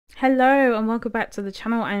Hello and welcome back to the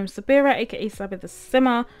channel. I am Sabythesimmer, aka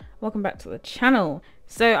Sabythesimmer. Welcome back to the channel.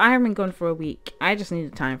 So I have been gone for a week. I just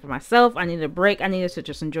needed time for myself. I needed a break. I needed to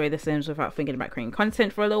just enjoy The Sims without thinking about creating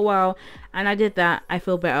content for a little while. And I did that. I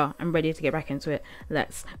feel better. I'm ready to get back into it.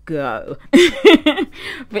 Let's go.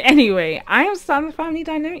 But anyway, I am starting the Family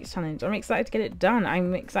Dynamics Challenge. I'm excited to get it done.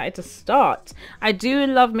 I'm excited to start. I do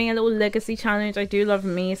love me a little legacy challenge. I do love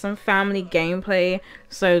me some family gameplay.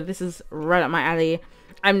 So this is right up my alley.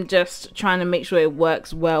 I'm just trying to make sure it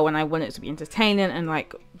works well, and I want it to be entertaining, and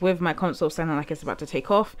like with my console sounding like it's about to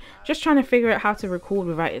take off, just trying to figure out how to record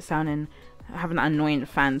without it sounding, having an annoying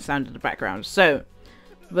fan sound in the background. So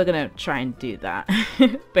we're gonna try and do that.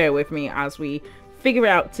 Bear with me as we figure it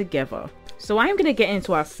out together. So I'm going to get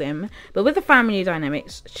into our sim, but with the Family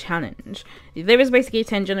Dynamics Challenge, there is basically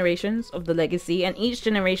 10 generations of the legacy, and each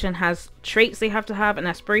generation has traits they have to have, an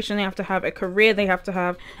aspiration they have to have, a career they have to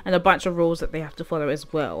have, and a bunch of rules that they have to follow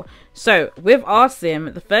as well. So with our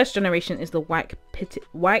sim, the first generation is the white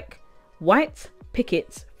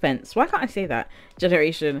picket fence. Why can't I say that?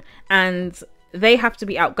 Generation. And they have to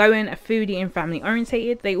be outgoing, a foodie, and family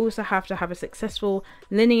orientated. They also have to have a successful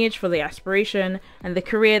lineage for the aspiration, and the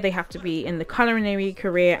career, they have to be in the culinary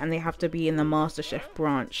career, and they have to be in the master chef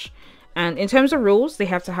branch. And in terms of rules, they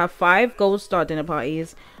have to have 5 gold star dinner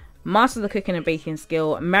parties, master the cooking and baking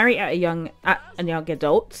skill, marry at a young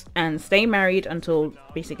adult, and stay married until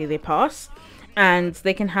basically they pass. And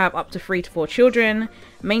they can have up to 3 to 4 children,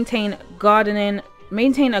 maintain a garden,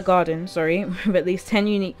 with at least 10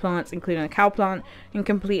 unique plants, including a cow plant, and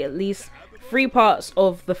complete at least 3 parts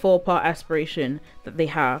of the 4-part aspiration that they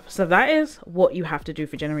have. So that is what you have to do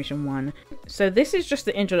for generation 1. So this is just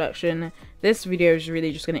the introduction. This video is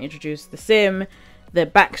really just going to introduce the sim, their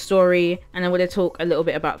backstory, and I'm going to talk a little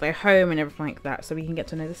bit about their home and everything like that, so we can get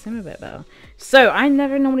to know the sim a bit better. So I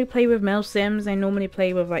never normally play with male sims. I normally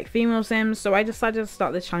play with like female sims, so I decided to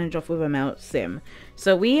start the challenge off with a male sim.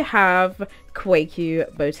 So we have Kwaku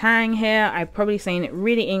Boateng here. I'm probably saying it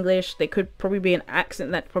really English. There could probably be an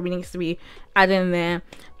accent that probably needs to be added in there.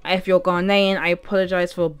 If you're Ghanaian, I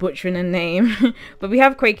apologize for butchering the name. But we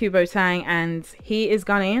have Kwaku Boateng, and he is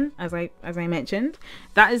Ghanaian, as I mentioned.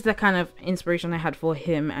 That is the kind of inspiration I had for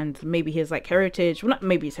him, and maybe his like heritage. Well, not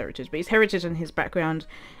maybe his heritage, but his heritage and his background.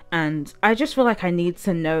 And I just feel like I need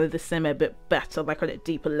to know the sim a bit better, like on a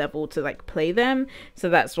deeper level, to like play them. So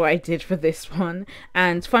that's what I did for this one.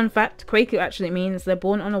 And fun fact, Kwaku actually means they're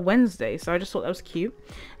born on a Wednesday. So I just thought that was cute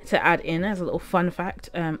to add in as a little fun fact.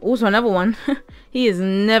 Also another one, he is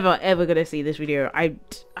never ever gonna see this video. I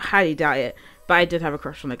highly doubt it, but I did have a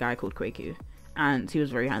crush on a guy called Kwaku, and he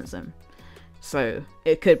was very handsome. So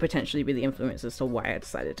it could potentially be the influence as to why I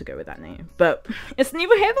decided to go with that name. But it's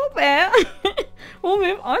neither here nor there. We'll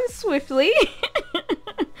move on swiftly.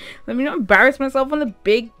 Let me not embarrass myself on the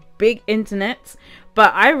big internet.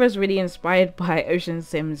 But I was really inspired by Ocean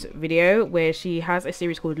Sim's video, where she has a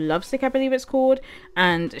series called Lovesick, I believe it's called.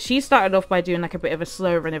 And she started off by doing like a bit of a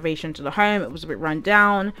slow renovation to the home. It was a bit run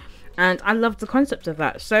down, and I loved the concept of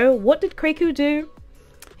that. So what did Kwaku do?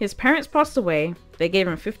 His parents passed away. They gave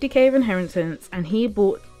him 50k of inheritance, and he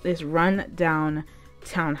bought this run-down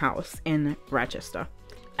townhouse in Rochester.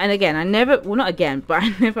 And again, I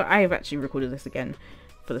have actually recorded this again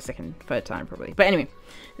for the third time probably. But anyway,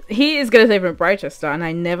 he is going to live in Rochester, and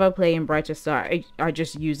I never play in Rochester. I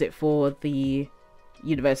just use it for the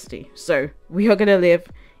university. So we are going to live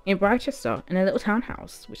in Rochester in a little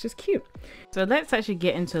townhouse, which is cute. So let's actually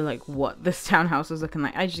get into like what this townhouse is looking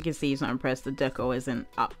like. As you can see, he's not impressed. The decor isn't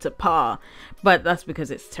up to par, but that's because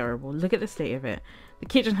it's terrible. Look at the state of it. The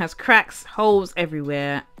kitchen has cracks, holes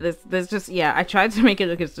everywhere. There's just, yeah, I tried to make it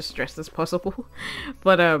look as distressed as possible,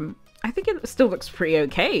 but I think it still looks pretty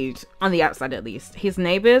okay on the outside, at least. His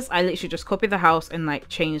neighbors, I literally just copied the house and like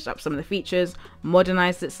changed up some of the features,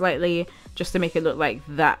 modernized it slightly just to make it look like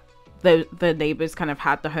that the neighbors kind of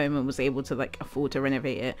had the home and was able to like afford to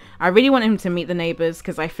renovate it. I really want him to meet the neighbors,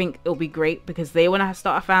 because I think it'll be great, because they want to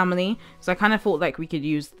start a family. So I kind of thought like we could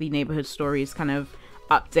use the neighborhood stories kind of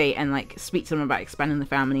update and like speak to them about expanding the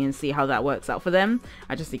family and see how that works out for them.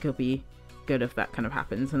 I just think it'll be good if that kind of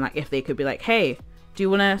happens, and like if they could be like, hey, do you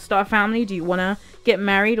want to start a family? Do you want to get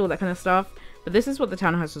married? All that kind of stuff. But this is what the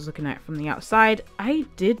townhouse was looking at from the outside. I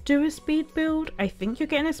did do a speed build. I think you're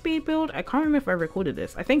getting a speed build. I can't remember if I recorded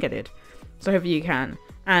this. I think I did. So hopefully you can.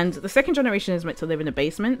 And the second generation is meant to live in a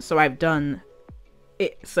basement. So I've done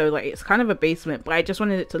it. So like it's kind of a basement, but I just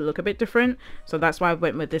wanted it to look a bit different. So that's why I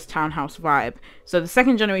went with this townhouse vibe. So the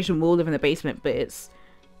second generation will live in the basement, but it's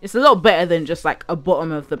a lot better than just like a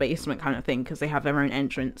bottom of the basement kind of thing, because they have their own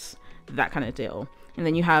entrance, that kind of deal. And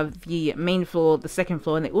then you have the main floor, the second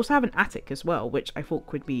floor, and they also have an attic as well, which I thought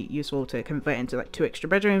could be useful to convert into like 2 extra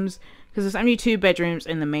bedrooms, because there's only 2 bedrooms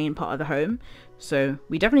in the main part of the home. So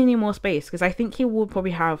we definitely need more space, because I think he will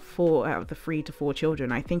probably have 4 out of the 3 to 4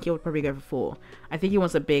 children. I think he would probably go for 4. I think he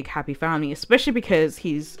wants a big happy family, especially because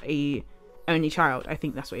he's a only child. I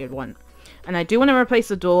think that's what he'd want. And I do want to replace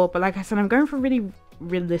the door, but like I said, I'm going for really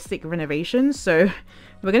realistic renovations. So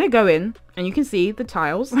we're going to go in, and you can see the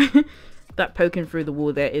tiles that poking through the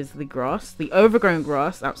wall there is the grass, the overgrown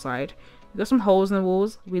grass outside. We've got some holes in the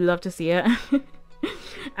walls. We love to see it.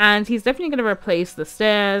 And he's definitely going to replace the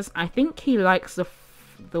stairs. I think he likes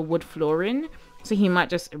the wood flooring, so he might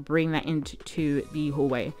just bring that into the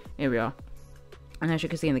hallway area. And as you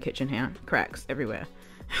can see in the kitchen here, cracks everywhere.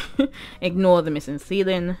 Ignore the missing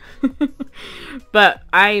ceiling. But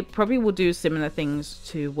I probably will do similar things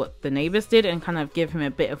to what the neighbors did and kind of give him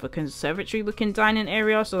a bit of a conservatory looking dining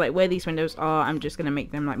area. So like where these windows are, I'm just going to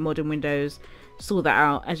make them like modern windows, sort that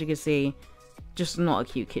out. As you can see, just not a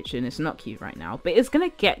cute kitchen. It's not cute right now, but it's going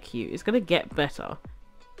to get cute. It's going to get better.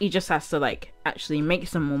 He just has to like actually make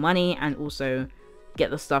some more money and also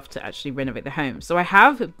get the stuff to actually renovate the home. So I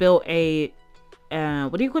have built a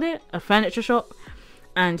what do you call it, a furniture shop,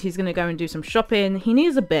 and he's gonna go and do some shopping. He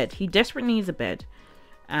needs a bed. He desperately needs a bed.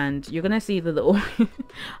 And you're gonna see the little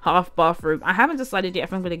half bathroom. I haven't decided yet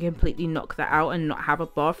if I'm gonna completely knock that out and not have a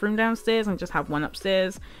bathroom downstairs and just have one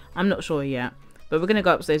upstairs. I'm not sure yet, but we're gonna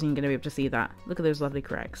go upstairs and you're gonna be able to see that. Look at those lovely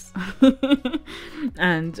cracks.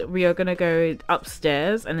 And we are gonna go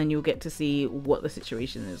upstairs, and then you'll get to see what the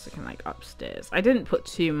situation is looking like upstairs. I didn't put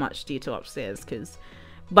too much detail upstairs because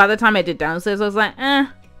by the time I did downstairs, I was like,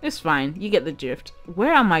 it's fine. You get the drift.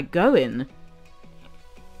 Where am I going?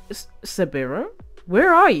 Sabiro?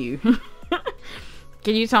 Where are you?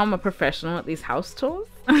 Can you tell I'm a professional at these house tours?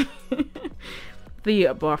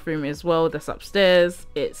 The bathroom as well, that's upstairs.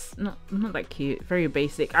 It's not that cute. Very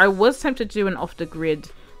basic. I was tempted to do an off-the-grid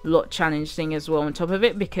lot challenge thing as well on top of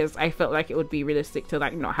it, because I felt like it would be realistic to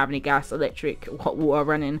like not have any gas, electric, hot water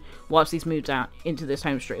running whilst he's moved out into this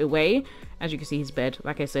home straight away. As you can see, his bed,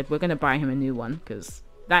 like I said, we're gonna buy him a new one because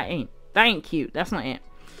that ain't cute. That's not it.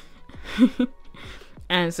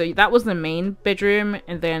 And so that was the main bedroom,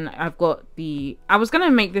 and then I've got I was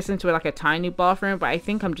gonna make this into like a tiny bathroom, but I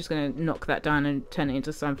think I'm just gonna knock that down and turn it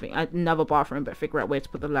into something, another bathroom, but figure out where to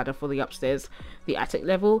put the ladder for the upstairs, the attic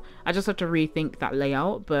level. I just have to rethink that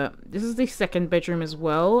layout. But this is the second bedroom as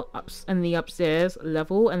well, and the upstairs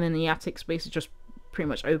level, and then the attic space is just pretty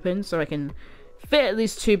much open, so I can fit at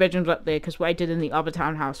least 2 bedrooms up there, because what I did in the other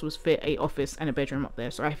townhouse was fit a office and a bedroom up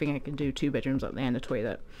there. So I think I can do 2 bedrooms up there and a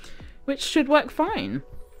toilet, which should work fine.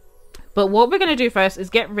 But what we're going to do first is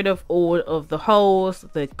get rid of all of the holes,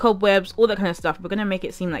 the cobwebs, all that kind of stuff. We're going to make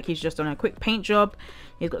it seem like he's just on a quick paint job.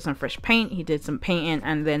 He's got some fresh paint. He did some painting.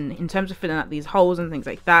 And then in terms of filling out these holes and things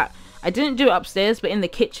like that, I didn't do it upstairs, but in the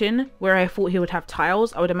kitchen where I thought he would have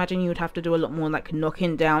tiles, I would imagine you would have to do a lot more like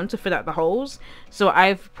knocking down to fill out the holes. So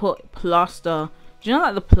I've put plaster. Do you know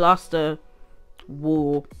like the plaster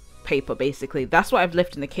wall paper? Basically that's what I've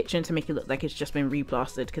left in the kitchen to make it look like it's just been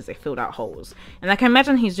replastered because they filled out holes. And I can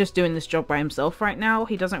imagine he's just doing this job by himself right now.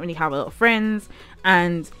 He doesn't really have a lot of friends,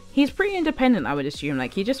 and he's pretty independent, I would assume.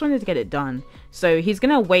 Like he just wanted to get it done, so he's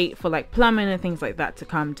gonna wait for like plumbing and things like that to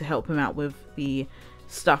come to help him out with the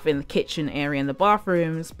stuff in the kitchen area and the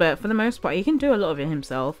bathrooms. But for the most part he can do a lot of it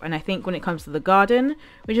himself. And I think when it comes to the garden,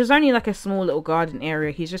 which is only like a small little garden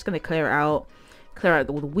area, he's just going to clear out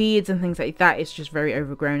all the weeds and things like that. It's just very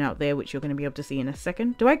overgrown out there, which you're going to be able to see in a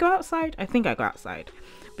second. Do I go outside? I think I go outside.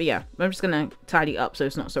 But yeah, I'm just going to tidy up so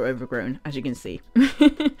it's not so overgrown, as you can see.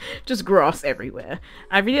 Just grass everywhere.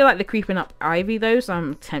 I really like the creeping up ivy though, so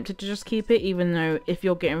I'm tempted to just keep it, even though if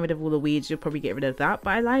you're getting rid of all the weeds, you'll probably get rid of that.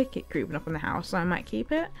 But I like it creeping up in the house, so I might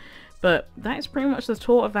keep it. But that is pretty much the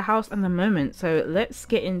tour of the house at the moment. So let's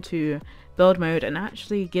get into build mode and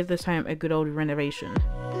actually give this home a good old renovation.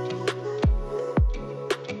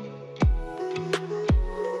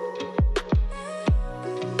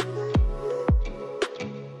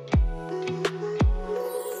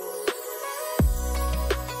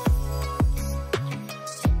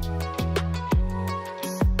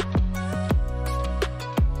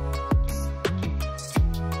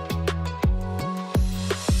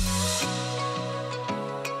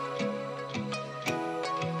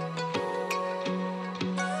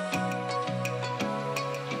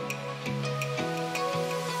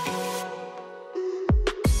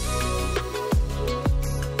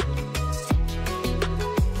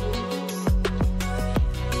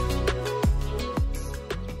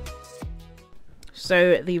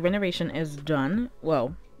 So the renovation is done.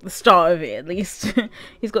 Well, the start of it at least.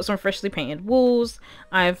 He's got some freshly painted walls.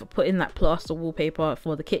 I've put in that plaster wallpaper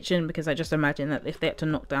for the kitchen because I just imagine that if they had to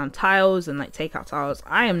knock down tiles and like take out tiles,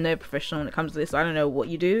 I am no professional when it comes to this. I don't know what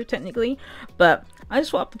you do technically, but I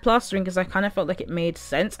just put up the plastering because I kind of felt like it made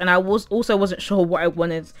sense, and I wasn't sure what I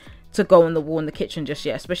wanted to go on the wall in the kitchen just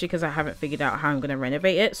yet, especially because I haven't figured out how I'm going to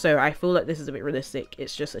renovate it. So I feel like this is a bit realistic.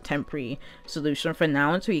 It's just a temporary solution for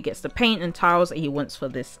now until he gets the paint and tiles that he wants for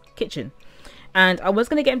this kitchen. And I was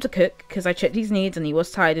going to get him to cook because I checked his needs and he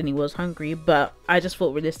was tired and he was hungry, but I just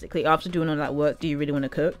thought realistically, after doing all that work, do you really want to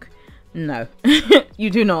cook? No. You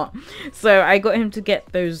do not. So I got him to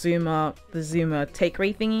get those the Zuma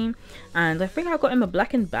takeaway thingy, and I think I got him a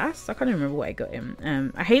blackened bass. I can't remember what I got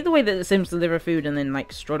him. I hate the way that the Sims deliver food and then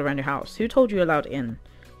like stroll around your house. Who told you allowed in?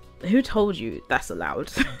 Who told you that's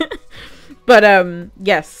allowed? But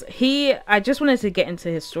yes, I just wanted to get into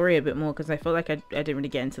his story a bit more because I felt like I didn't really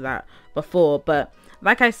get into that before. But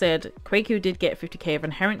like I said, Kwaku did get 50k of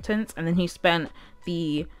inheritance, and then he spent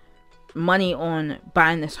the money on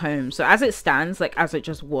buying this home. So as it stands, like as it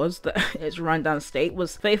just was, its rundown state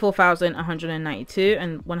was 34,192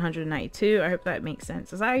 and 192. I hope that makes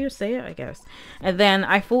sense. Is that how you say it? I guess. And then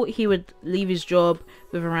I thought he would leave his job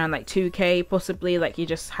with around like 2k, possibly, like he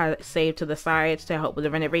just had it saved to the side to help with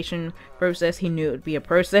the renovation process. He knew it would be a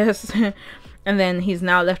process. And then he's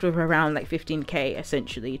now left with around like 15k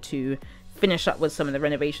essentially to finish up with some of the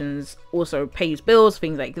renovations, also pays bills,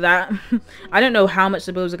 things like that. I don't know how much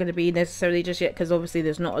the bills are going to be necessarily just yet, because obviously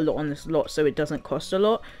there's not a lot on this lot, so it doesn't cost a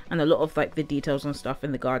lot, and a lot of like the details and stuff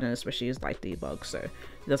in the garden especially is like debug, so it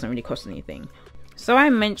doesn't really cost anything. So I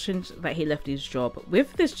mentioned that he left his job.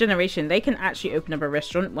 With this generation, they can actually open up a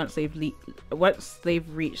restaurant once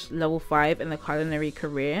they've reached level 5 in the culinary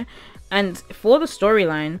career. And for the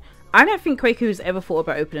storyline, I don't think Kwaku has ever thought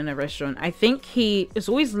about opening a restaurant. I think he has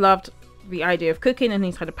always loved the idea of cooking and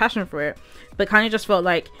he's had a passion for it, but kind of just felt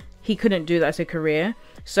like he couldn't do that as a career,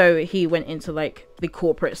 so he went into like the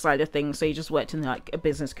corporate side of things. So he just worked in like a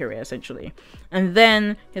business career essentially, and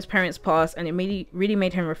then his parents passed, and it really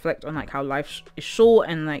made him reflect on like how life is short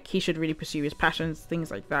and like he should really pursue his passions,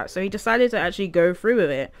 things like that. So he decided to actually go through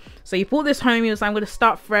with it. So he bought this home. He was like, I'm going to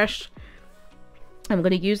start fresh. I'm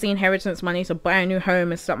going to use the inheritance money to buy a new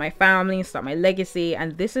home and start my family, start my legacy.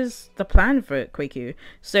 And this is the plan for Kwaku.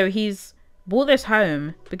 So he's bought this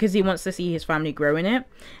home because he wants to see his family grow in it.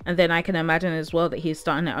 And then I can imagine as well that he's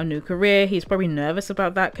starting out a new career. He's probably nervous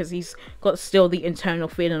about that because he's got still the internal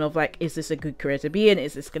feeling of like, is this a good career to be in?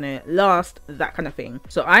 Is this going to last? That kind of thing.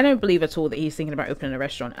 So I don't believe at all that he's thinking about opening a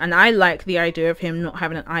restaurant. And I like the idea of him not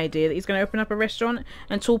having an idea that he's going to open up a restaurant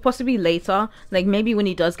until possibly later. Like maybe when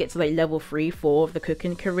he does get to like level 3, 4 of the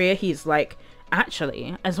cooking career, he's like,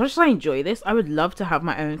 actually, as much as I enjoy this, I would love to have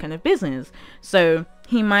my own kind of business. So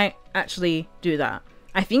he might actually do that.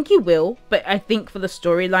 I think he will, but I think for the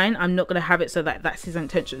storyline, I'm not going to have it so that that's his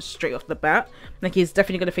intention straight off the bat. Like he's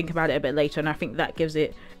definitely going to think about it a bit later, and I think that gives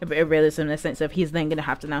it a bit of realism in the sense of he's then going to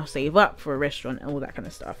have to now save up for a restaurant and all that kind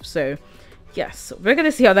of stuff. So yes, we're going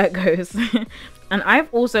to see how that goes. And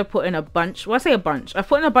I've also put in a bunch, well I say a bunch, I've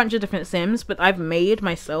put in a bunch of different Sims, but I've made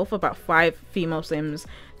myself about 5 female Sims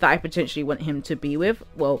that I potentially want him to be with.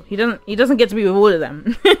 Well, he doesn't get to be with all of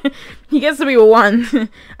them. He gets to be with one.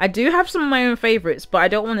 I do have some of my own favorites, but I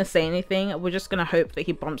don't want to say anything. We're just going to hope that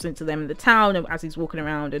he bumps into them in the town as he's walking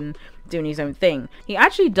around and doing his own thing. He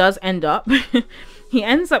actually does end up he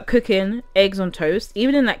ends up cooking eggs on toast,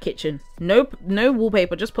 even in that kitchen. No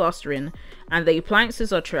wallpaper, just plastering. And the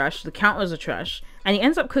appliances are trash, the counters are trash. And he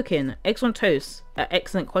ends up cooking eggs on toast at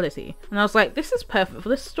excellent quality. And I was like, this is perfect for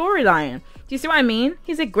the storyline. Do you see what I mean?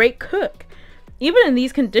 He's a great cook. Even in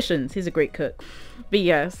these conditions, he's a great cook. But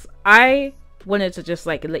yes, I wanted to just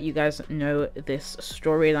like let you guys know this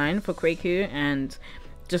storyline for Kwaku and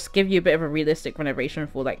just give you a bit of a realistic renovation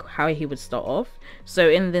for like how he would start off. So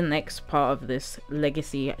in the next part of this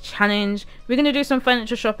legacy challenge, we're going to do some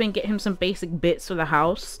furniture shopping, get him some basic bits for the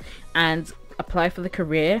house, and apply for the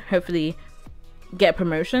career. Hopefully get a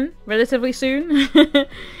promotion relatively soon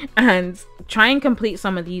and try and complete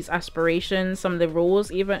some of these aspirations, some of the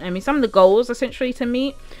rules, even, I mean, some of the goals essentially to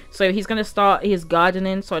meet. So he's going to start his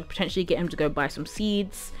gardening, so I'd potentially get him to go buy some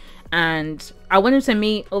seeds. And I want him to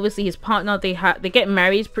meet obviously his partner. They get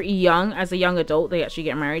married pretty young. As a young adult they actually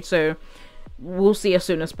get married, so we'll see as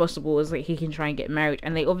soon as possible as like he can try and get married.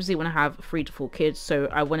 And they obviously want to have 3 to 4 kids, so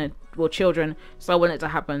I wanted, well, children, so I want it to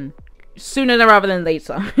happen sooner rather than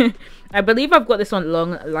later. I believe I've got this on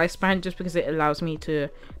long lifespan just because it allows me to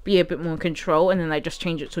be a bit more in control, and then I just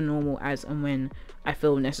change it to normal as and when I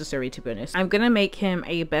feel necessary, to be honest. I'm gonna make him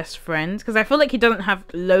a best friend because I feel like he doesn't have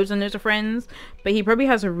loads and loads of friends, but he probably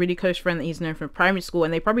has a really close friend that he's known from primary school,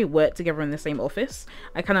 and they probably work together in the same office.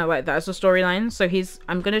 I kind of like that as a storyline. So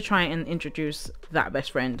I'm gonna try and introduce that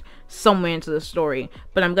best friend somewhere into the story,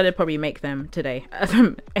 but I'm gonna probably make them today as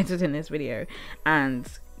I'm editing this video, and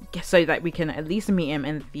so that we can at least meet him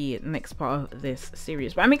in the next part of this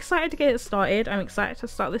series. But I'm excited to get it started. I'm excited to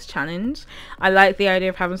start this challenge. I like the idea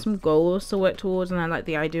of having some goals to work towards, and I like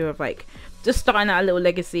the idea of like just starting out a little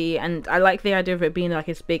legacy, and I like the idea of it being like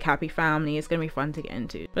his big happy family. It's gonna be fun to get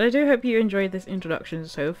into. But I do hope you enjoyed this introduction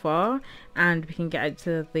so far, and we can get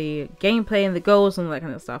into the gameplay and the goals and all that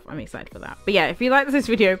kind of stuff. I'm excited for that. But yeah, if you liked this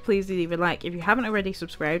video, please do leave a like. If you haven't already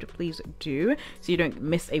subscribed, please do, so you don't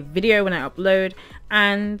miss a video when I upload.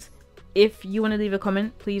 And if you want to leave a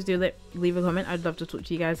comment, please do leave a comment. I'd love to talk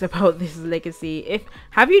to you guys about this legacy.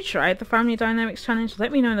 Have you tried the family dynamics challenge?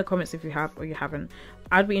 Let me know in the comments if you have or you haven't.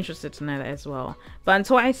 I'd be interested to know that as well. But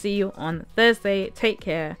until I see you on Thursday, take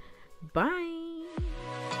care. Bye.